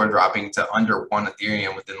 the floor dropping to under 1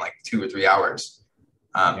 Ethereum within like 2 or 3 hours.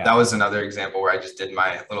 That was another example where I just did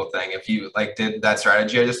my little thing. If you did that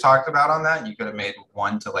strategy I just talked about on that, you could have made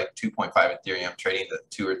 1 to 2.5 Ethereum trading the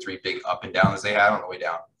 2 or 3 big up and downs they had on the way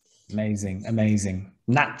down. Amazing.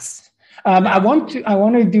 Nuts. I want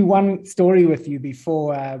to do one story with you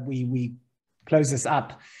before we close this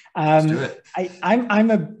up. Let's do it. I'm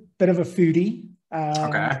a bit of a foodie.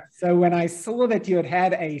 So when I saw that you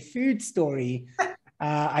had a food story,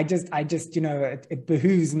 I just it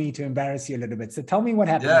behooves me to embarrass you a little bit. So tell me what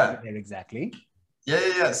happened over there exactly.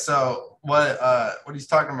 So what he's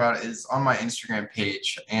talking about is on my Instagram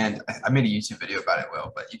page, and I made a YouTube video about it,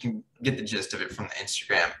 but you can get the gist of it from the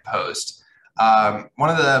Instagram post. One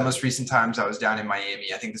of the most recent times I was down in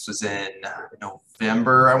Miami, I think this was in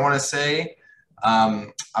November, I want to say.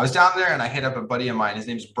 I was down there and I hit up a buddy of mine. His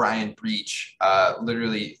name's Brian Breach,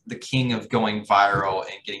 literally the king of going viral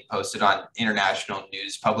and getting posted on international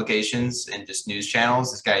news publications and just news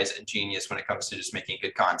channels. This guy is a genius when it comes to just making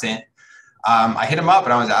good content. I hit him up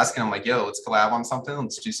and I was asking him like, yo, let's collab on something.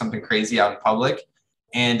 Let's do something crazy out in public.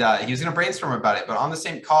 And he was going to brainstorm about it. But on the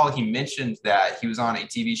same call, he mentioned that he was on a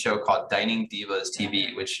TV show called Dining Divas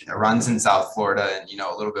TV, which runs in South Florida and,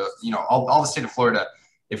 a little bit, all the state of Florida.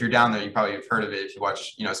 If you're down there, you probably have heard of it if you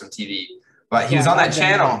watch, some TV. But he was on that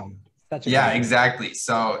channel. Yeah, exactly.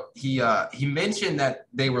 So he mentioned that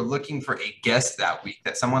they were looking for a guest that week,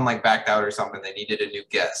 that someone like backed out or something. They needed a new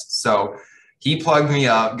guest. So he plugged me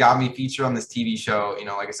up, got me featured on this TV show,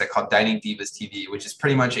 like I said, called Dining Divas TV, which is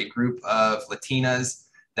pretty much a group of Latinas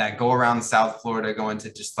that go around South Florida, go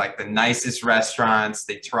into just like the nicest restaurants.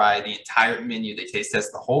 They try the entire menu. They taste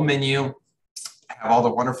test the whole menu, have all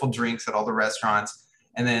the wonderful drinks at all the restaurants.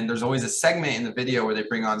 And then there's always a segment in the video where they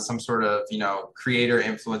bring on some sort of, creator,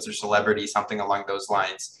 influencer, celebrity, something along those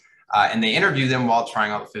lines. And they interview them while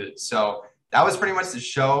trying all the food. So that was pretty much the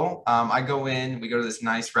show. I go in, we go to this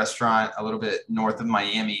nice restaurant a little bit north of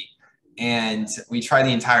Miami, and we try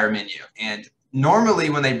the entire menu. And normally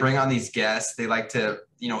when they bring on these guests, they like to,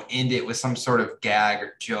 end it with some sort of gag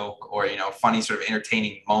or joke or, funny sort of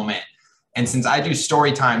entertaining moment. And since I do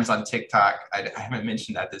story times on TikTok, I haven't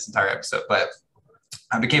mentioned that this entire episode, but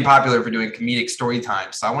I became popular for doing comedic story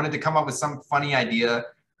times. So I wanted to come up with some funny idea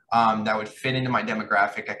that would fit into my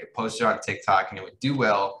demographic. I could post it on TikTok and it would do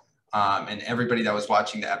well. And everybody that was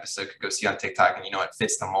watching the episode could go see on TikTok and, it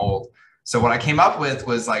fits the mold. So what I came up with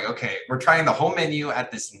was like, okay, we're trying the whole menu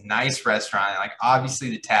at this nice restaurant. Like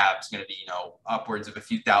obviously the tab's going to be, upwards of a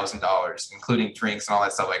few $1,000s, including drinks and all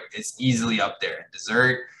that stuff. Like it's easily up there, and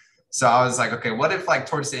dessert. So I was like, okay, what if like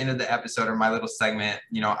towards the end of the episode or my little segment,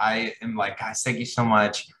 I am like, guys, thank you so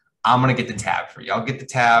much. I'm going to get the tab for you. I'll get the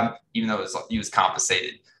tab, even though he was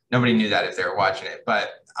compensated. Nobody knew that if they were watching it.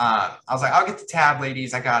 But I was like, I'll get the tab,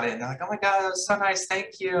 ladies. I got it. And they're like, oh my God, that was so nice.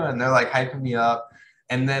 Thank you. And they're like hyping me up.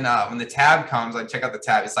 And then when the tab comes, I check out the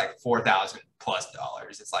tab. It's like $4,000+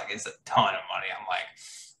 It's like, it's a ton of money. I'm like,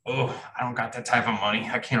 oh, I don't got that type of money.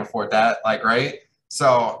 I can't afford that. Like, right.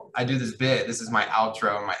 So I do this bit. This is my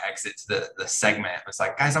outro and my exit to the segment. It's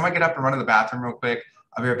like, guys, I'm gonna get up and run to the bathroom real quick.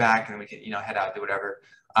 I'll be right back, and then we can, head out, do whatever.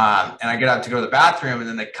 And I get out to go to the bathroom, and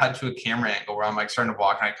then they cut to a camera angle where I'm like starting to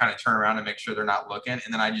walk, and I kind of turn around and make sure they're not looking,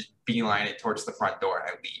 and then I just beeline it towards the front door and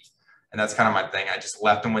I leave. And that's kind of my thing. I just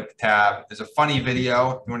left them with the tab. There's a funny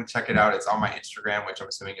video. If you want to check it out, it's on my Instagram, which I'm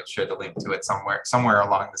assuming you'll share the link to it somewhere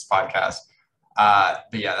along this podcast.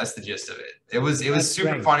 But yeah, that's the gist of it. It was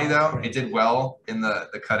super great. Funny though. It did well in the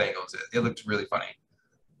cut angles. It looked really funny.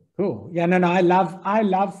 Cool. Yeah, no, I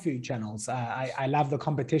love food channels. I love the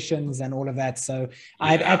competitions and all of that. So yeah.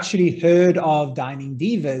 I'd actually heard of Dining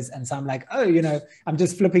Divas, and so I'm like, oh, I'm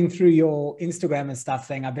just flipping through your Instagram and stuff,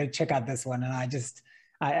 saying I better check out this one, and I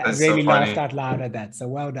really laughed out loud at that. So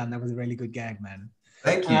well done. That was a really good gag, man.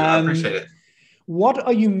 Thank you. I appreciate it. What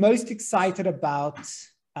are you most excited about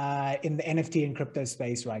in the NFT and crypto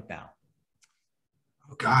space right now?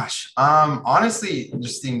 Oh gosh, honestly,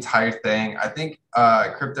 just the entire thing. I think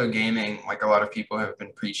crypto gaming, like a lot of people have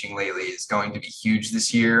been preaching lately, is going to be huge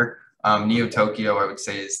this year. Neo Tokyo, I would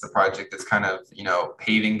say, is the project that's kind of,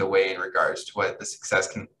 paving the way in regards to what the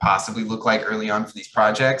success can possibly look like early on for these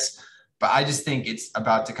projects. But I just think it's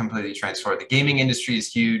about to completely transform. The gaming industry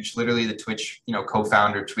is huge. Literally, the Twitch,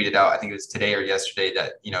 co-founder tweeted out, I think it was today or yesterday,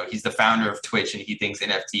 that, he's the founder of Twitch and he thinks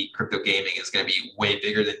NFT crypto gaming is going to be way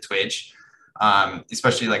bigger than Twitch,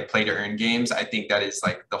 especially like play-to-earn games. I think that is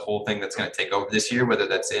like the whole thing that's going to take over this year, whether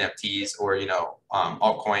that's NFTs or,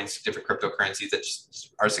 altcoins, different cryptocurrencies that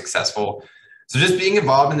just are successful. So just being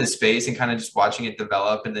involved in this space and kind of just watching it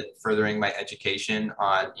develop and then furthering my education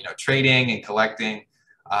on, trading and collecting,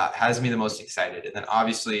 has me the most excited. And then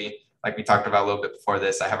obviously, like we talked about a little bit before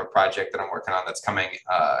this, I have a project that I'm working on that's coming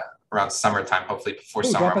around summertime, hopefully before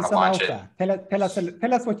summer I'm gonna launch it.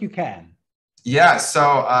 Tell us what you can. Yeah,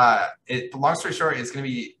 so long story short, it's gonna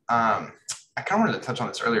be, I kind of wanted to touch on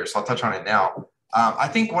this earlier, so I'll touch on it now. I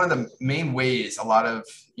think one of the main ways a lot of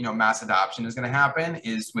mass adoption is going to happen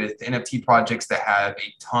is with NFT projects that have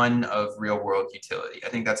a ton of real world utility. I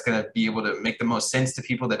think that's going to be able to make the most sense to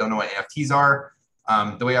people that don't know what NFTs are.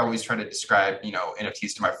 The way I always try to describe,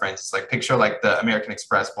 NFTs to my friends is like, picture like the American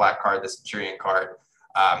Express black card, the Centurion card.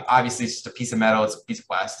 Obviously it's just a piece of metal, it's a piece of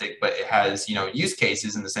plastic, but it has, use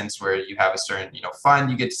cases in the sense where you have a certain,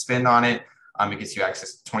 fund you get to spend on it. It gives you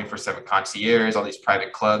access to 24/7 concierge, all these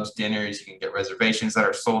private clubs, dinners, you can get reservations that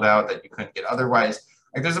are sold out that you couldn't get otherwise.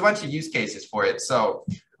 Like there's a bunch of use cases for it. So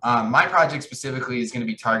my project specifically is going to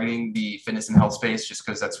be targeting the fitness and health space just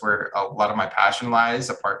because that's where a lot of my passion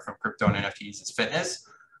lies, apart from crypto and NFTs, is fitness.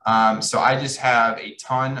 So I just have a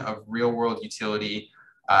ton of real world utility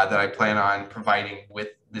that I plan on providing with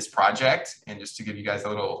this project. And just to give you guys a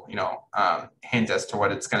little, hint as to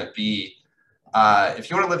what it's going to be. If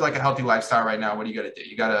you want to live like a healthy lifestyle right now, what do you got to do?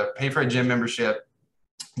 You got to pay for a gym membership.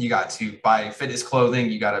 You got to buy fitness clothing.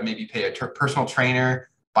 You got to maybe pay a personal trainer,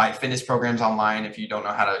 buy fitness programs online. If you don't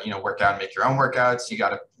know how to, work out and make your own workouts, you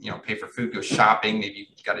got to, pay for food, go shopping. Maybe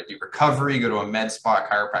you got to do recovery, go to a med spa,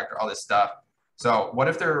 chiropractor, all this stuff. So what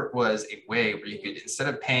if there was a way where you could, instead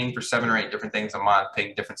of paying for 7 or 8 different things a month,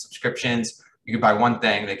 paying different subscriptions, you could buy one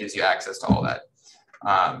thing that gives you access to all that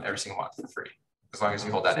every single month for free, as long as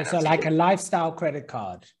you hold that NFT. So like a lifestyle credit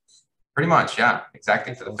card. Pretty much, yeah,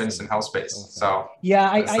 exactly, for the fitness and health space. Awesome. So yeah,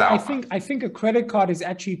 I think a credit card is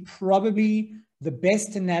actually probably the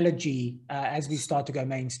best analogy as we start to go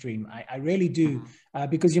mainstream. I really do,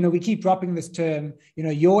 because we keep dropping this term.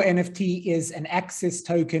 Your NFT is an access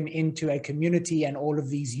token into a community and all of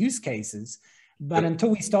these use cases. But until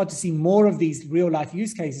we start to see more of these real life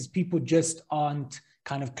use cases, people just aren't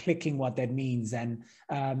kind of clicking what that means. And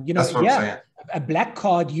a black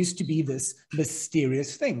card used to be this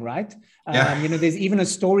mysterious thing, right? There's even a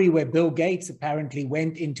story where Bill Gates apparently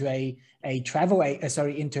went into a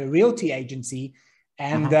realty agency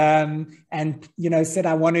and said,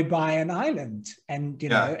 I want to buy an island. And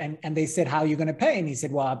and they said, how are you going to pay? And he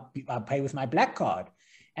said, well, I'll pay with my black card.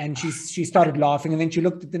 And she started laughing, and then she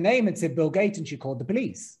looked at the name and said Bill Gates, and she called the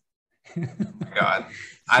police. God,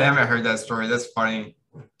 I haven't heard that story. That's funny.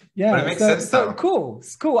 Yeah, but it makes sense though. So cool.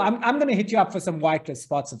 It's cool. I'm going to hit you up for some whitelist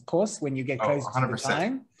spots, of course, when you get closer to the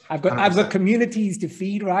time. I've got communities to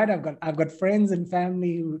feed, right? I've got friends and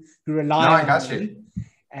family who rely on me. I got you.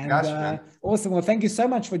 And awesome. Well, thank you so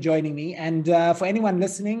much for joining me. And for anyone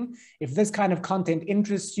listening, if this kind of content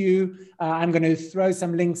interests you, I'm going to throw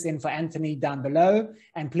some links in for Anthony down below.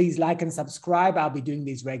 And please like and subscribe. I'll be doing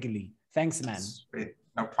these regularly. Thanks, man. Sweet.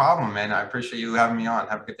 No problem, man. I appreciate you having me on.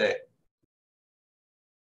 Have a good day.